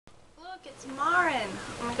Look, it's Maren.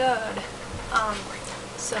 Oh my god.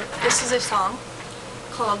 So this is a song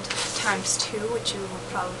called ×2, which you will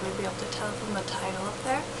probably be able to tell from the title up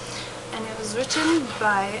there. And it was written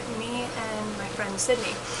by me and my friend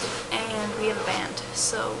Sydney. And we have a band.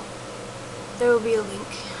 So there will be a link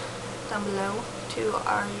down below to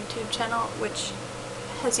our YouTube channel, which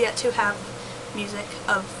has yet to have music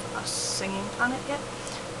of us singing on it yet.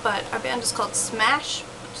 But our band is called Smash,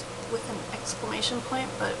 with an exclamation point,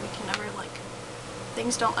 but we can never, like,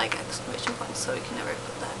 things don't like exclamation points, so we can never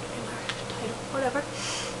put that in our title, whatever.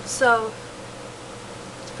 So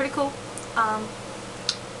it's pretty cool.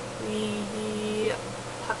 We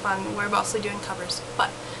have fun. We're mostly doing covers, but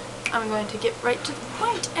I'm going to get right to the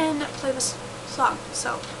point and play this song.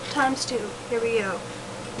 So ×2, here we go.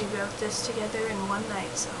 We wrote this together in one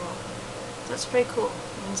night, so that's pretty cool.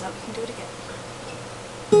 It means that we can do it again.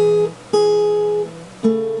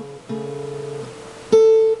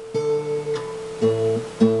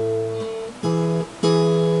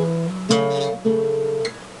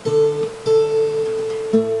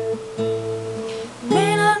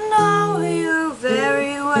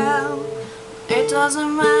 It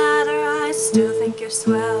doesn't matter, I still think you're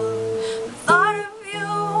swell. The thought of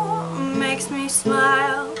you makes me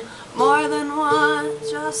smile more than once,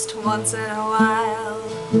 just once in a while.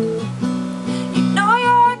 You know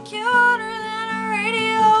you're cuter than a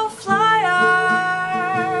radio flyer.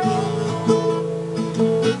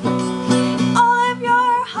 All of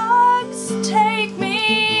your hugs take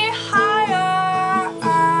me higher.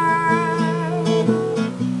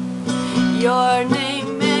 Your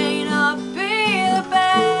name may not be the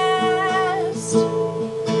best,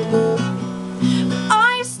 but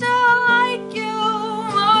I still like you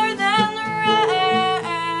more than the rest.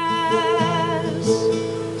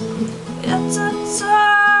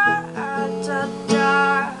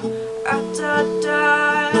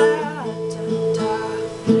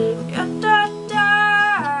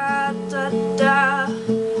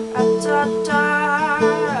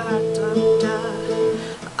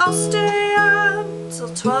 I'll stay up till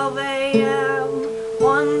 12 a.m.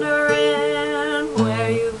 wondering where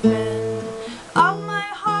you've been. Of my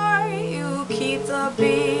heart you keep the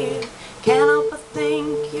beat, can't help but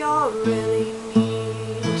think you're really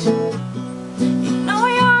neat. You know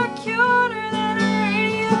you're cuter than a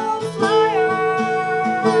radio flyer,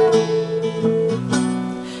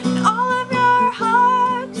 and all of your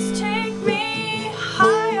hugs take me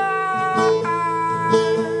higher.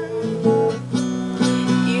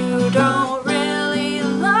 You don't really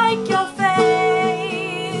like your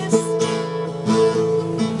face.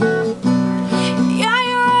 Yeah,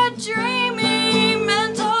 you're a dreamy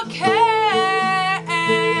mental case.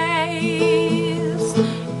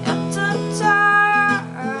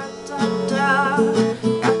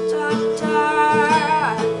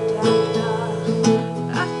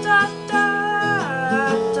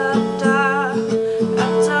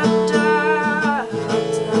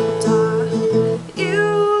 You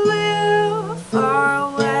live far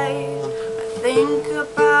away. I think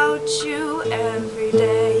about you every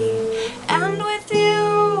day, and with you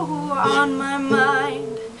on my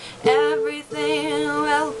mind, everything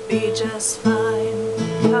will be just fine.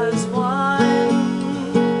 'Cause one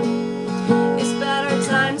is better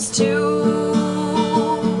 ×2.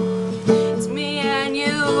 It's me and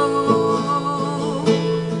you.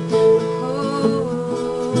 Ooh.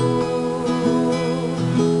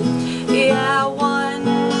 Yeah, one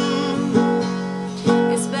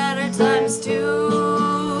is better ×2,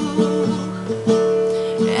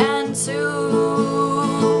 and 2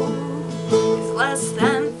 is less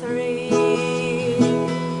than 3.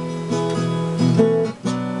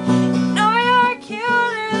 You know you're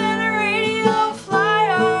cuter than a radio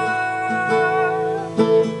flyer.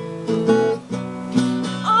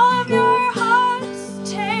 All of your hugs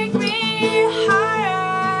take me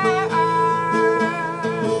higher.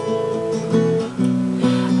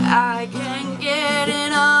 I can't get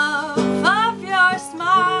enough of your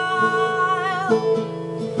smile,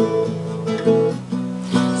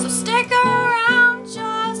 so stick around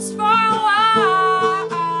just for a while.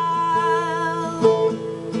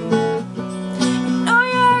 You know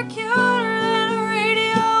you're cuter than a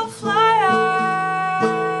radio flyer.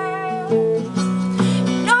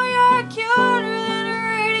 You know you're cuter than a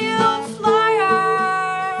radio flyer.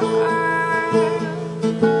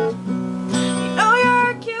 You know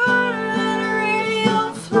you're cuter than a radio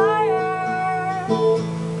flyer.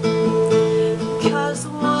 'Cause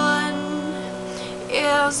one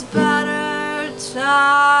is better ×2.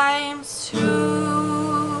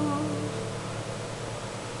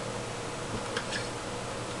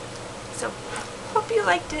 So hope you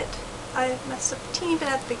liked it. I messed up a teeny bit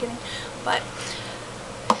at the beginning, but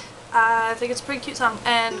I think it's a pretty cute song,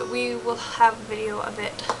 and we will have a video of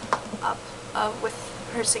it up with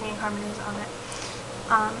her singing harmonies on it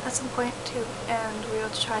at some point too, and we will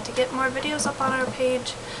try to get more videos up on our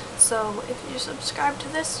page. So if you subscribe to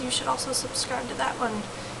this, you should also subscribe to that one,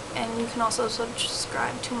 and you can also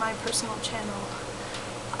subscribe to my personal channel,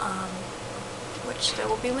 which there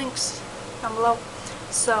will be links down below.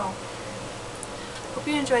 So hope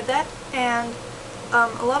you enjoyed that, and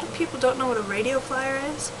a lot of people don't know what a radio flyer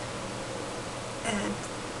is, and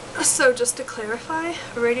so just to clarify,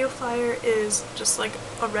 a radio flyer is just like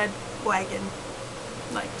a red wagon,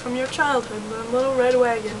 like from your childhood, the little red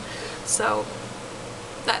wagon. So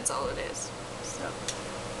that's all it is. So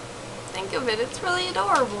think of it, it's really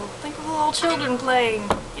adorable. Think of the little children playing.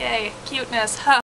 Yay, cuteness, huh?